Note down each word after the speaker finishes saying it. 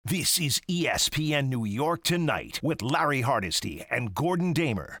This is ESPN New York Tonight with Larry Hardesty and Gordon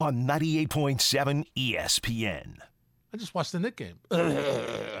Damer on 98.7 ESPN. I just watched the Knicks game.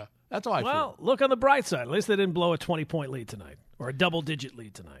 That's how I feel. Well, look on the bright side. At least they didn't blow a 20-point lead tonight or a double-digit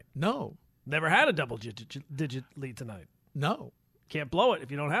lead tonight. No. Never had a double-digit lead tonight. No. Can't blow it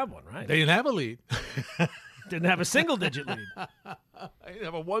if you don't have one, right? They didn't have a lead. Didn't have a single-digit lead. They didn't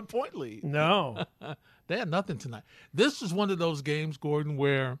have a 1-point lead. No. They had nothing tonight. This is one of those games, Gordon,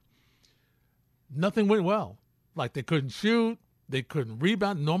 where nothing went well. Like they couldn't shoot. They couldn't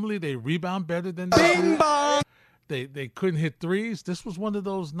rebound. Normally they rebound better than Bing bong. They couldn't hit threes. This was one of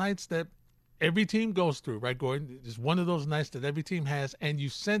those nights that every team goes through, right, Gordon? It's one of those nights that every team has, and you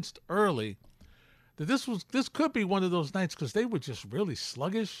sensed early that this could be one of those nights because they were just really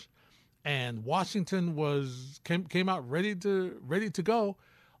sluggish, and Washington came out ready to go,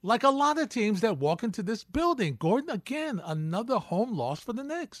 like a lot of teams that walk into this building. Gordon, again, another home loss for the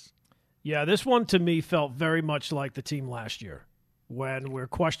Knicks. Yeah, this one to me felt very much like the team last year. When we're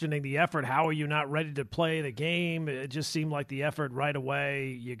questioning the effort, how are you not ready to play the game? It just seemed like the effort right away.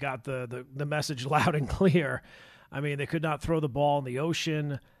 You got the message loud and clear. I mean, they could not throw the ball in the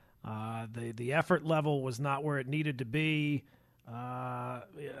ocean. The effort level was not where it needed to be.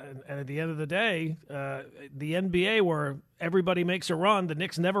 And at the end of the day, the NBA, where everybody makes a run, the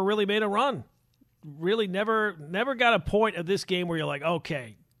Knicks never really made a run. Really never got a point of this game where you're like,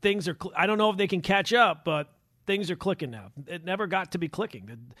 okay, things are I don't know if they can catch up, but things are clicking now. It never got to be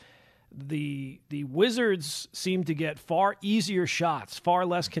clicking. The Wizards seemed to get far easier shots, far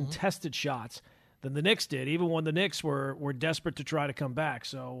less contested shots than the Knicks did, even when the Knicks were desperate to try to come back.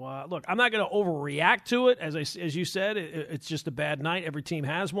 So, look, I'm not going to overreact to it. As you said, it's just a bad night. Every team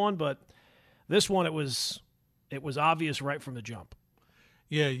has one, but this one, it was obvious right from the jump.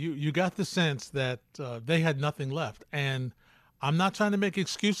 Yeah, you got the sense that they had nothing left. And I'm not trying to make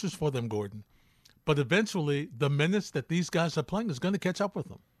excuses for them, Gordon. But eventually, the minutes that these guys are playing is going to catch up with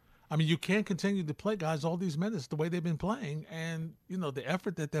them. I mean, you can't continue to play guys all these minutes the way they've been playing, and the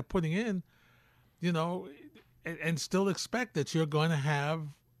effort that they're putting in, and still expect that you're going to have,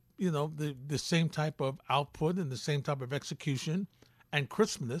 the same type of output and the same type of execution and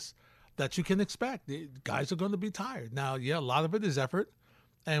crispness that you can expect. The guys are going to be tired. Now, yeah, a lot of it is effort,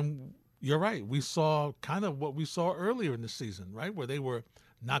 and you're right. We saw kind of what we saw earlier in the season, right, where they were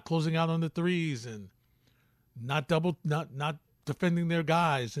not closing out on the threes and not defending their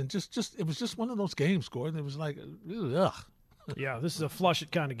guys. And just it was just one of those games, Gordon. It was like, ugh. Yeah, this is a flush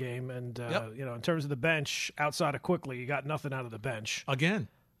it kind of game. And, in terms of the bench, outside of Quickly, you got nothing out of the bench. Again.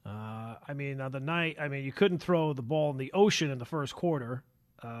 On the night, you couldn't throw the ball in the ocean in the first quarter.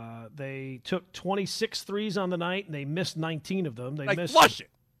 They took 26 threes on the night, and they missed 19 of them. They missed flush it.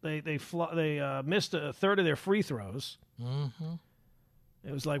 They missed a third of their free throws. Mm-hmm.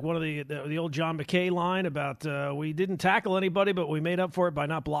 It was like one of the old John McKay line about we didn't tackle anybody, but we made up for it by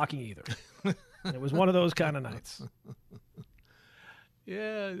not blocking either. It was one of those kind of nights.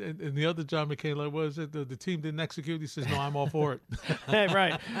 Yeah, and the other John McKay line was that the team didn't execute. He says, no, I'm all for it. Hey,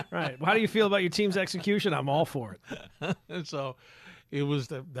 right. How do you feel about your team's execution? I'm all for it. And so it was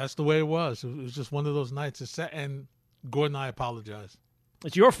that's the way it was. It was just one of those nights. And Gordon, I apologize.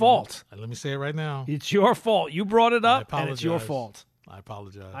 It's your fault. Let me say it right now. It's your fault. You brought it up, and it's your fault. I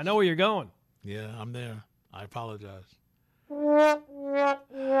apologize. I know where you're going. Yeah, I'm there. I apologize. We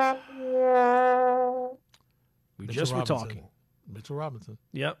just were talking. Mitchell Robinson.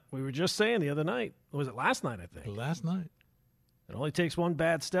 Yep. We were just saying the other night. Was it last night, I think? Last night. It only takes one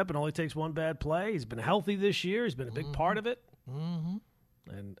bad step. It only takes one bad play. He's been healthy this year. He's been a big part of it. Mm-hmm.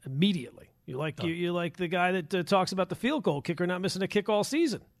 And immediately. You like the guy that talks about the field goal kicker not missing a kick all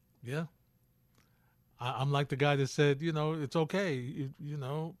season. Yeah. I'm like the guy that said, it's okay.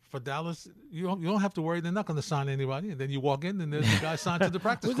 For Dallas, you don't have to worry. They're not going to sign anybody. And then you walk in, and there's the guy signed to the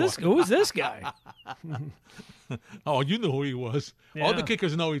practice squad. Who's this guy? Oh, you knew who he was. Yeah. All the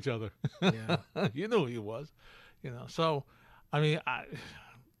kickers know each other. Yeah. You knew who he was. So,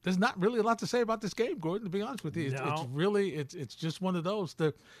 there's not really a lot to say about this game, Gordon, to be honest with you. No. It's really, it's just one of those.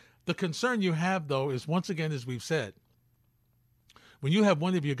 The concern you have, though, is once again, as we've said, when you have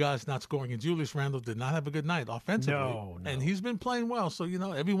one of your guys not scoring, and Julius Randle did not have a good night offensively, No. and he's been playing well, so,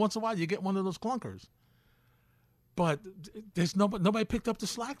 every once in a while you get one of those clunkers. But there's nobody picked up the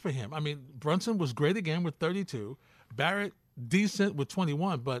slack for him. Brunson was great again with 32. Barrett, decent with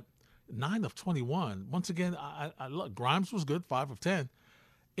 21, but 9 of 21. Once again, I look, Grimes was good, 5 of 10.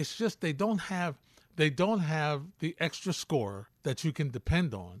 It's just they don't have the extra scorer that you can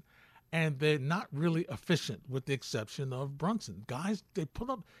depend on. And they're not really efficient with the exception of Brunson. Guys, they put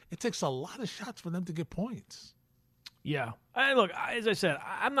up – it takes a lot of shots for them to get points. Yeah. Look, as I said,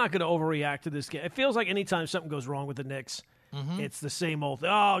 I'm not going to overreact to this game. It feels like anytime something goes wrong with the Knicks, it's the same old,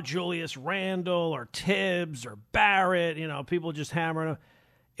 Julius Randle or Tibbs or Barrett, people just hammering them.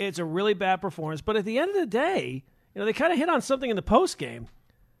 It's a really bad performance. But at the end of the day, they kind of hit on something in the postgame.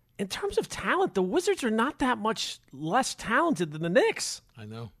 In terms of talent, the Wizards are not that much less talented than the Knicks. I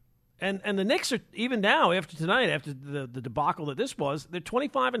know. And the Knicks are, even now, after tonight, after the debacle that this was, they're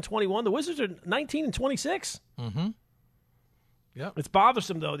 25-21. The Wizards are 19-26. Mm-hmm. Yeah, it's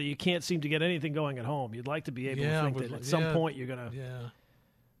bothersome though that you can't seem to get anything going at home. You'd like to be able to think that at some point you're going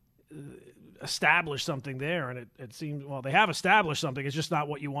to establish something there, and it seems they have established something. It's just not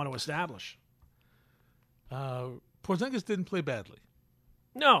what you want to establish. Porzingis didn't play badly.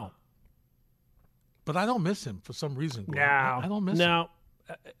 No, but I don't miss him for some reason. No, I don't miss him.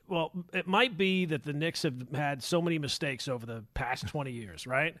 Well, it might be that the Knicks have had so many mistakes over the past 20 years,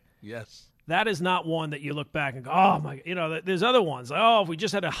 right? Yes. That is not one that you look back and go, oh, my, there's other ones. Like, if we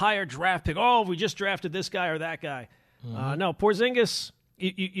just had a higher draft pick. If we just drafted this guy or that guy. No, Porzingis,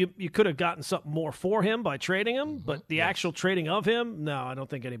 you could have gotten something more for him by trading him, but the actual trading of him, no, I don't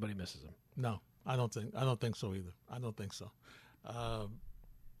think anybody misses him. No, I don't think so either. I don't think so.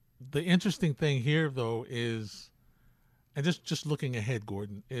 The interesting thing here, though, is, and just looking ahead,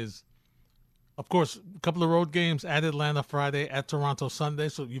 Gordon, is, of course, a couple of road games at Atlanta Friday, at Toronto Sunday,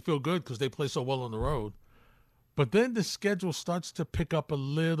 so you feel good because they play so well on the road. But then the schedule starts to pick up a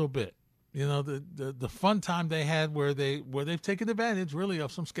little bit. The fun time they had where they've taken advantage really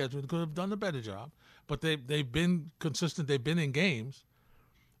of some schedule. They could have done a better job, but they've been consistent. They've been in games.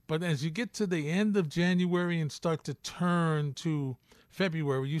 But as you get to the end of January and start to turn to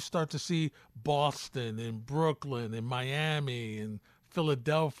February, you start to see Boston and Brooklyn and Miami and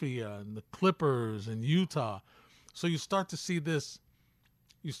Philadelphia and the Clippers and Utah. So you start to see this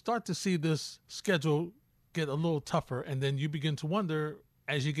schedule get a little tougher, and then you begin to wonder,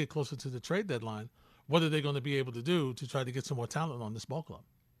 as you get closer to the trade deadline, what are they going to be able to do to try to get some more talent on this ball club?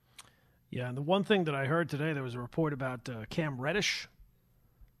 Yeah, and the one thing that I heard today, there was a report about Cam Reddish,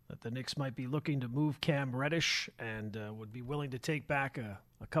 that the Knicks might be looking to move Cam Reddish and would be willing to take back a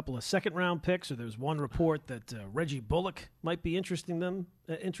couple of second-round picks. Or there's one report that Reggie Bullock might be interesting them.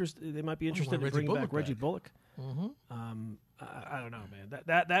 They might be interested in bringing back Reggie Bullock. Mm-hmm. I don't know, man.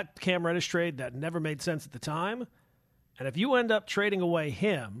 That Cam Reddish trade, that never made sense at the time. And if you end up trading away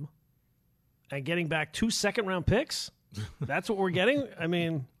him and getting back 2 second-round picks, that's what we're getting. I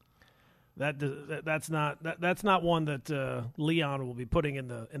mean, that's not one that Leon will be putting in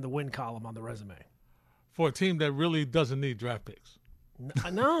the win column on the resume for a team that really doesn't need draft picks.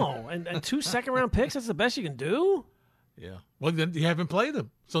 No, and 2 second-round picks, that's the best you can do. Yeah. Well, then you haven't played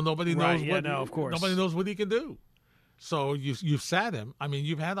him, so nobody knows. Of course, nobody knows what he can do. So you've sat him. I mean,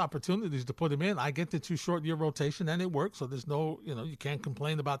 you've had opportunities to put him in. I get the 2 short-year rotation, and it works. So there's no, you can't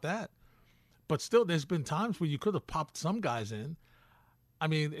complain about that. But still, there's been times where you could have popped some guys in. I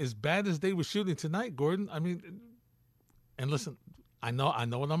mean, as bad as they were shooting tonight, Gordon. I mean, and listen, I know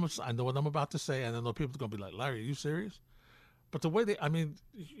what I'm about to say, and I know people are going to be like, Larry, are you serious? But the way you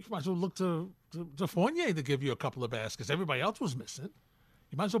might as well look to Fournier to give you a couple of baskets. Everybody else was missing.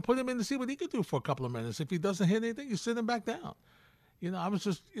 You might as well put him in to see what he could do for a couple of minutes. If he doesn't hit anything, you sit him back down. I was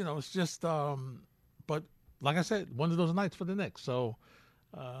just, it's just, but like I said, one of those nights for the Knicks. So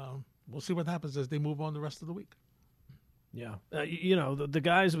we'll see what happens as they move on the rest of the week. Yeah. The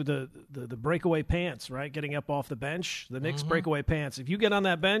guys with the breakaway pants, right? Getting up off the bench, the Knicks breakaway pants. If you get on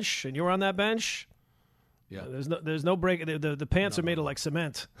that bench and you're on that bench, yeah, there's no break. The pants are made of like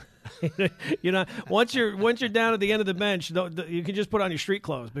cement. Once you're down at the end of the bench, you can just put on your street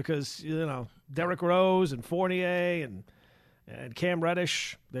clothes because Derrick Rose and Fournier and Cam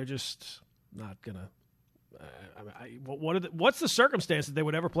Reddish, they're just not gonna. What's the circumstance that they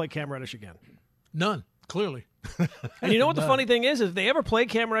would ever play Cam Reddish again? None, clearly. And you know what the funny thing is if they ever played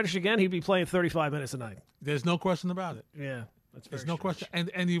Cam Reddish again, he'd be playing 35 minutes a night. There's no question about it. Yeah, there's no question.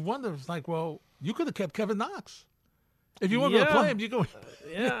 And you wonder, it's like, well, you could have kept Kevin Knox. If you weren't going to play him, you go.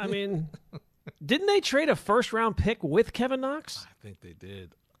 Yeah, I mean, didn't they trade a first-round pick with Kevin Knox? I think they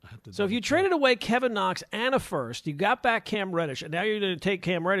did. So if you traded away Kevin Knox and a first, you got back Cam Reddish, and now you're going to take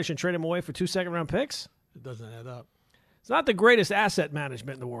Cam Reddish and trade him away for 2 second-round picks? It doesn't add up. It's not the greatest asset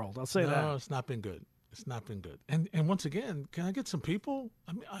management in the world. I'll say that. No, it's not been good. It's not been good. And once again, can I get some people?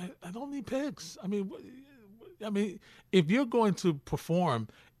 I mean, I don't need picks. I mean, if you're going to perform,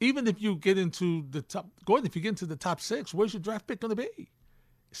 even if you get into the top, Gordon, if you get into the top 6, where's your draft pick going to be?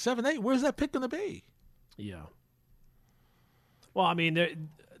 7, 8, where's that pick going to be? Yeah. Well, I mean,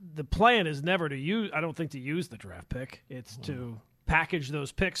 the plan is never to use, I don't think, to use the draft pick. It's to package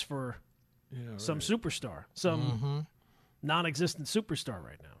those picks for some superstar, some non-existent superstar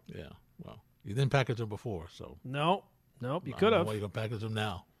right now. Yeah, well, you didn't package him before, so. Nope, you could have. I don't know why you going to package him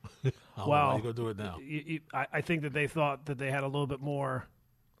now. I don't know why you going to do it now. I think that they thought that they had a little bit more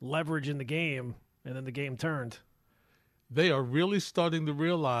leverage in the game, and then the game turned. They are really starting to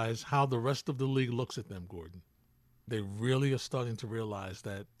realize how the rest of the league looks at them, Gordon. They really are starting to realize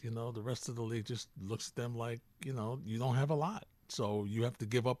that, the rest of the league just looks at them like, you don't have a lot. So you have to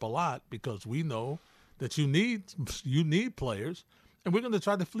give up a lot because we know that you need players, and we're going to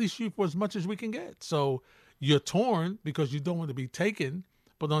try to fleece you for as much as we can get. So you're torn because you don't want to be taken,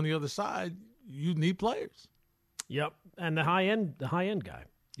 but on the other side, you need players. Yep, and the high end guy.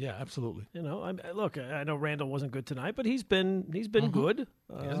 Yeah, absolutely. Look, I know Randall wasn't good tonight, but he's been good.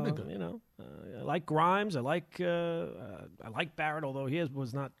 He has been good. I like Grimes. I like Barrett, although he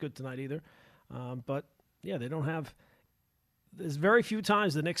was not good tonight either. But yeah, they don't have. There's very few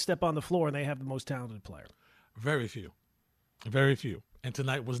times the Knicks step on the floor and they have the most talented player. Very few. And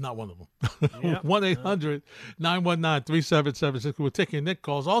tonight was not one of them. 1-800-919-3776. We're taking Knick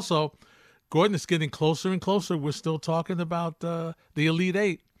calls. Also, Gordon, is getting closer and closer. We're still talking about the Elite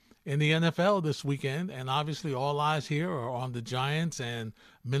Eight in the NFL this weekend, and obviously all eyes here are on the Giants and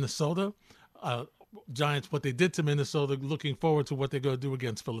Minnesota. Giants, what they did to Minnesota, looking forward to what they're going to do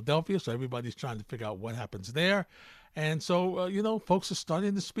against Philadelphia, so everybody's trying to figure out what happens there. And so, folks are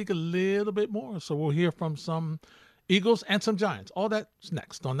starting to speak a little bit more, so we'll hear from some Eagles and some Giants. All that's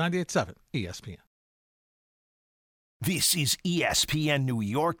next on 98.7 ESPN. This is ESPN New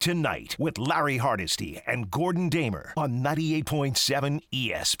York Tonight with Larry Hardesty and Gordon Damer on 98.7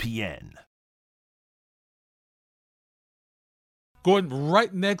 ESPN. Gordon,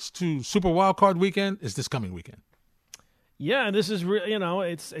 right next to Super Wildcard Weekend is this coming weekend. Yeah, and this is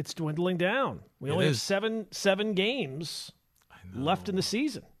it's dwindling down. We only have seven games left in the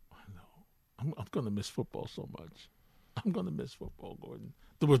season. I know. I'm going to miss football so much. I'm going to miss football, Gordon.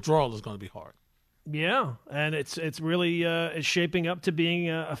 The withdrawal is going to be hard. Yeah, and it's really it's shaping up to being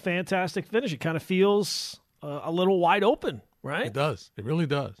a fantastic finish. It kind of feels a little wide open, right? It does. It really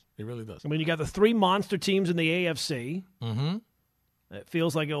does. It really does. I mean, you got the three monster teams in the AFC. Mm-hmm. It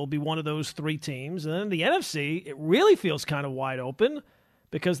feels like it will be one of those three teams. And then the NFC, it really feels kind of wide open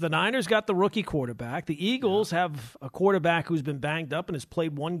because the Niners got the rookie quarterback. The Eagles have a quarterback who's been banged up and has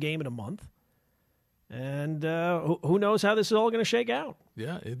played one game in a month. And who knows how this is all going to shake out.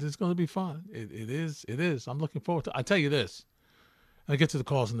 Yeah, it is going to be fun. It is. I'm looking forward to it. I tell you this. I'll get to the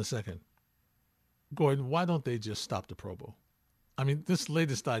calls in a second. Gordon, why don't they just stop the Pro Bowl? I mean, this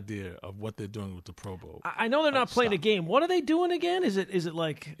latest idea of what they're doing with the Pro Bowl. I know they're not playing a game. What are they doing again? Is it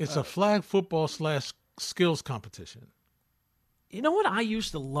like... It's a flag football / skills competition. You know what I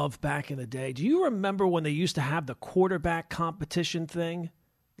used to love back in the day? Do you remember when they used to have the quarterback competition thing?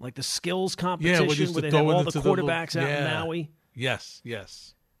 Like the skills competition where they'd have all the quarterbacks out in Maui? Yes.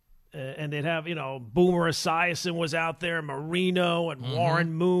 And they'd have, Boomer Esiason was out there, Marino and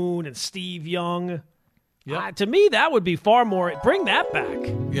Warren Moon and Steve Young. Yep. To me, that would be far more. Bring that back.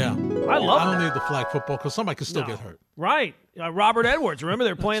 Yeah. I don't need the flag football because somebody could still get hurt. Right. Robert Edwards. Remember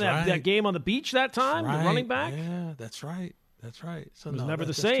they were playing that game on the beach that time, the running back? Yeah, that's right. So it was never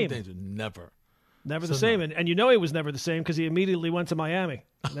the same. Never the same. And he was never the same because he immediately went to Miami.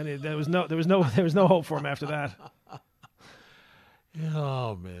 And then there was no hope for him after that.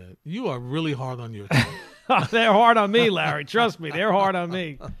 Oh, man. You are really hard on your team. They're hard on me, Larry. Trust me. They're hard on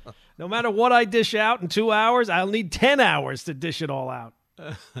me. No matter what I dish out in 2 hours, I'll need 10 hours to dish it all out.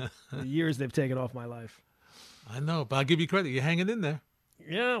 The years they've taken off my life. I know, but I'll give you credit. You're hanging in there.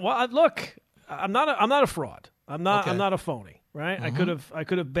 Yeah. Well, look, I'm not a fraud. I'm not a phony, right? Mm-hmm. I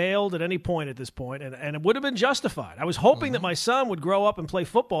could have bailed at any point at this point, and it would have been justified. I was hoping that my son would grow up and play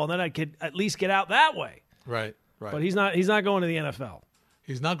football, and then I could at least get out that way. Right. But he's not going to the NFL.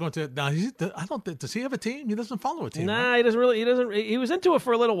 He's not going to. Now, I don't think. Does he have a team? He doesn't follow a team. Nah, right? He doesn't really. He doesn't. He was into it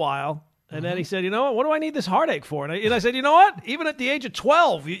for a little while, and then he said, "You know what do I need this heartache for?" And I said, "You know what? Even at the age of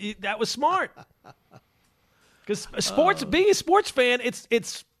 12, that was smart." Because being a sports fan, it's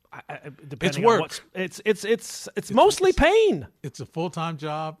work. It's mostly pain. It's a full-time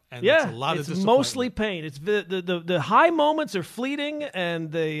job, and it's a lot of disappointment. It's mostly pain. It's the high moments are fleeting,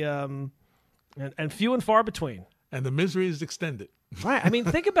 and and few and far between. And the misery is extended. Right. I mean,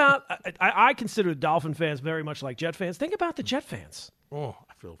 think about. I consider Dolphin fans very much like Jet fans. Think about the Jet fans. Oh,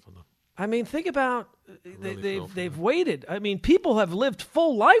 I feel for them. I mean, think about they've waited. I mean, people have lived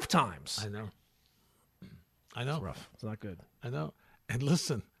full lifetimes. I know. It's rough. It's not good. I know. And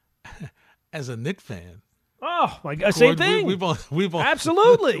listen, as a Knicks fan, oh my God, same thing. We've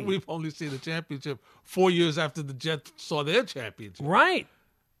absolutely. We've only seen the championship 4 years after the Jets saw their championship. Right.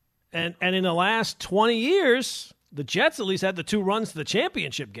 And in the last 20 years, the Jets at least had the 2 runs to the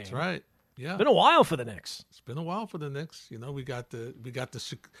championship game. That's right. Yeah. It's been a while for the Knicks. It's been a while for the Knicks. You know, we got the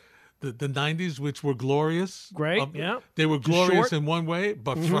 90s, which were glorious. Great, yeah. They were Just glorious short. in one way,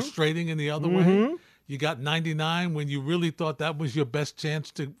 but frustrating in the other way. You got 99 when you really thought that was your best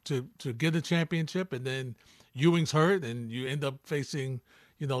chance to get a championship, and then Ewing's hurt, and you end up facing,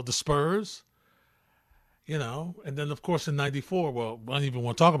 the Spurs. And then, of course, in 94, well, I don't even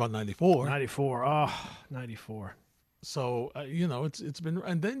want to talk about 94. 94. So, it's been –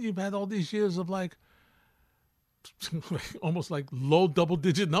 and then you've had all these years of, like, almost like low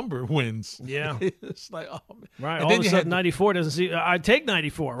double-digit number wins. Yeah. It's like, oh, man. Right. And all then of a sudden, 94 doesn't see – I'd take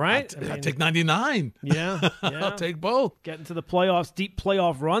 94, right? I'd take 99. Yeah. I'll take both. Getting to the playoffs, deep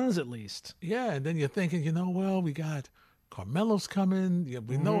playoff runs at least. Yeah, and then you're thinking, we got Carmelo's coming. Yeah,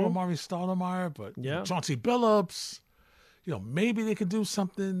 we know Amari Stoudemire, but Chauncey Billups – maybe they could do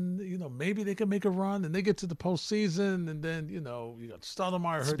something, maybe they could make a run, and they get to the postseason, and then, you got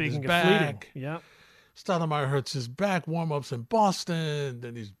Stoudemire hurt his back. Yeah. Stoudemire hurts his back, warm-ups in Boston,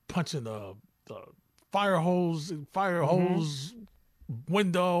 then he's punching the fire hose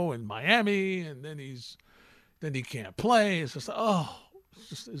window in Miami, and then he can't play. It's just,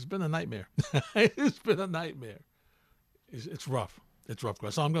 it's been a nightmare. It's been a nightmare. It's rough. It's rough.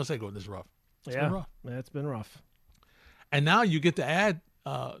 So I'm going to say, Gordon, it's rough. It's been rough. It's been rough. And now you get to add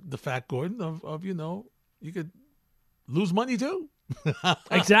the fact, Gordon, of you could lose money too.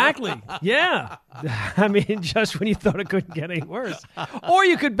 Exactly. Yeah. I mean, just when you thought it couldn't get any worse. Or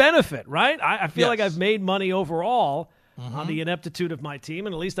you could benefit, right? I feel like I've made money overall on the ineptitude of my team,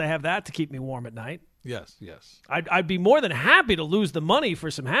 and at least I have that to keep me warm at night. Yes. I'd be more than happy to lose the money for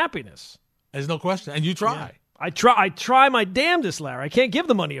some happiness. There's no question. And you try. Yeah. I try my damnedest, Larry. I can't give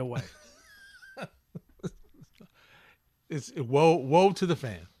the money away. It's woe to the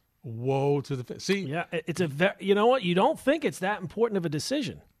fan. Woe to the fan. See, yeah, it's you know what? You don't think it's that important of a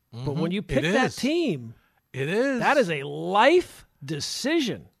decision, but when you pick that team, it is. That is a life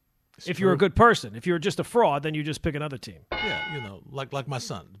decision. If you're a good person, if you're just a fraud, then you just pick another team. Yeah, like my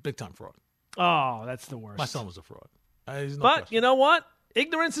son, big time fraud. Oh, that's the worst. My son was a fraud. But you know what?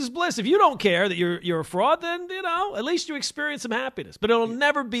 Ignorance is bliss. If you don't care that you're a fraud, then at least you experience some happiness. But it'll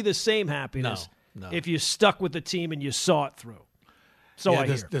never be the same happiness. No. If you stuck with the team and you saw it through. So I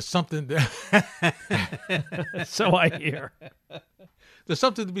hear. There's something there. So I hear. There's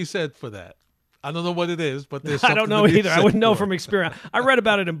something to be said for that. I don't know what it is, but there's something I don't know either. I wouldn't know for from experience. I read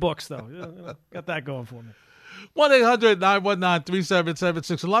about it in books, though. Got that going for me.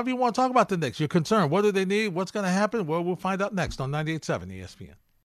 1-800-919-3776. A lot of you want to talk about the Knicks. You're concerned. What do they need? What's going to happen? Well, we'll find out next on 98.7 ESPN.